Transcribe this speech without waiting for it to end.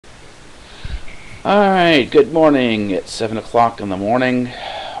Alright, good morning. It's 7 o'clock in the morning,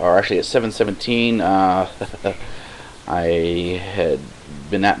 or actually it's 7:17. I had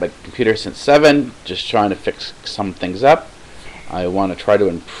been at my computer since 7, just trying to fix some things up. I want to try to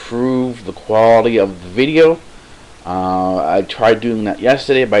improve the quality of the video. I tried doing that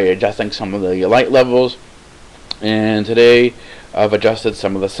yesterday by adjusting some of the light levels, and today I've adjusted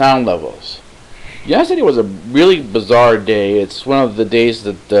some of the sound levels. Yesterday was a really bizarre day. It's one of the days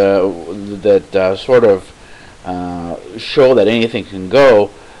that sort of show that anything can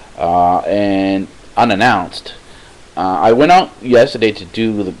go and unannounced. I went out yesterday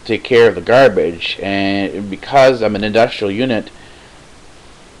to take care of the garbage, and because I'm an industrial unit,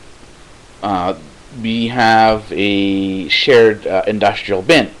 we have a shared industrial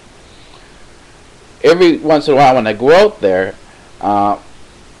bin. Every once in a while, when I go out there,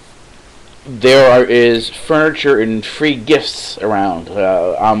 there is furniture and free gifts around.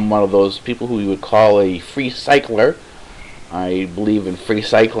 I'm one of those people who you would call a free cycler. I believe in free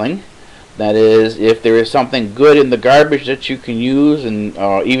cycling. That is, if there is something good in the garbage that you can use and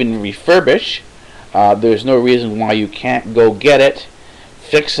even refurbish, there's no reason why you can't go get it,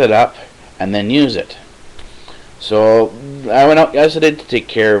 fix it up, and then use it. So I went out yesterday to take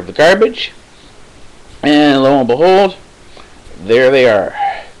care of the garbage, and lo and behold, there they are.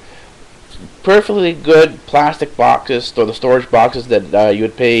 Perfectly good plastic boxes, or the storage boxes that you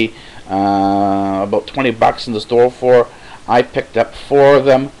would pay about $20 in the store for. I picked up 4 of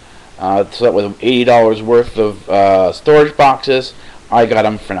them, so that was $80 worth of storage boxes. I got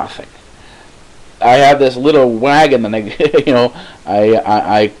them for nothing. I have this little wagon that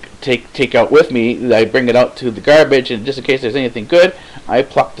I take out with me. I bring it out to the garbage, and just in case there's anything good, I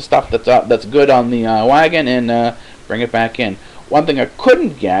pluck the stuff that's good on the wagon and bring it back in. One thing I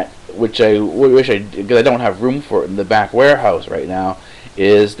couldn't get, which I wish because I don't have room for it in the back warehouse right now,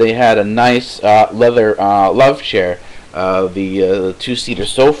 is they had a nice leather love chair, the 2-seater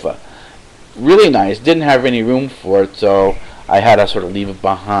sofa. Really nice. Didn't have any room for it, so I had to sort of leave it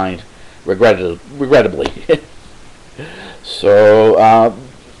behind, regrettably. So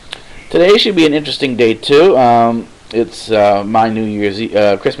today should be an interesting day too. It's my New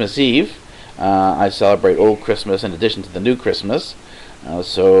Year's Christmas Eve. I celebrate Old Christmas in addition to the New Christmas.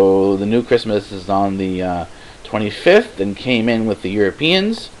 So the New Christmas is on the 25th and came in with the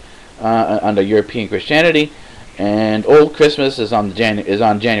Europeans under European Christianity, and Old Christmas is on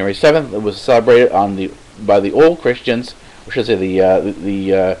January 7th. It was celebrated by the Old Christians, or should I say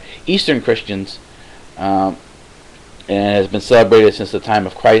the Eastern Christians, and has been celebrated since the time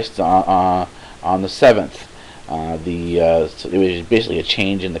of Christ on the 7th. So it was basically a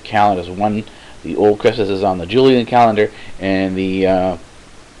change in the calendars. The Old Christmas is on the Julian calendar, and the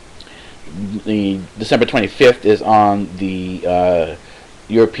December 25th is on the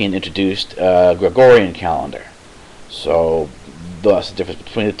European introduced Gregorian calendar. So that's the difference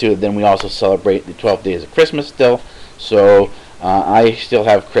between the two. Then we also celebrate the 12 days of Christmas still. So I still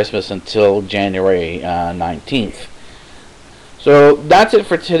have Christmas until January 19th. So that's it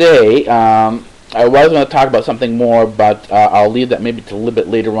for today. I was going to talk about something more, but I'll leave that maybe to a little bit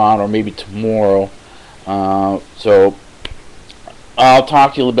later on, or maybe tomorrow. So I'll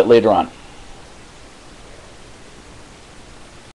talk to you a little bit later on.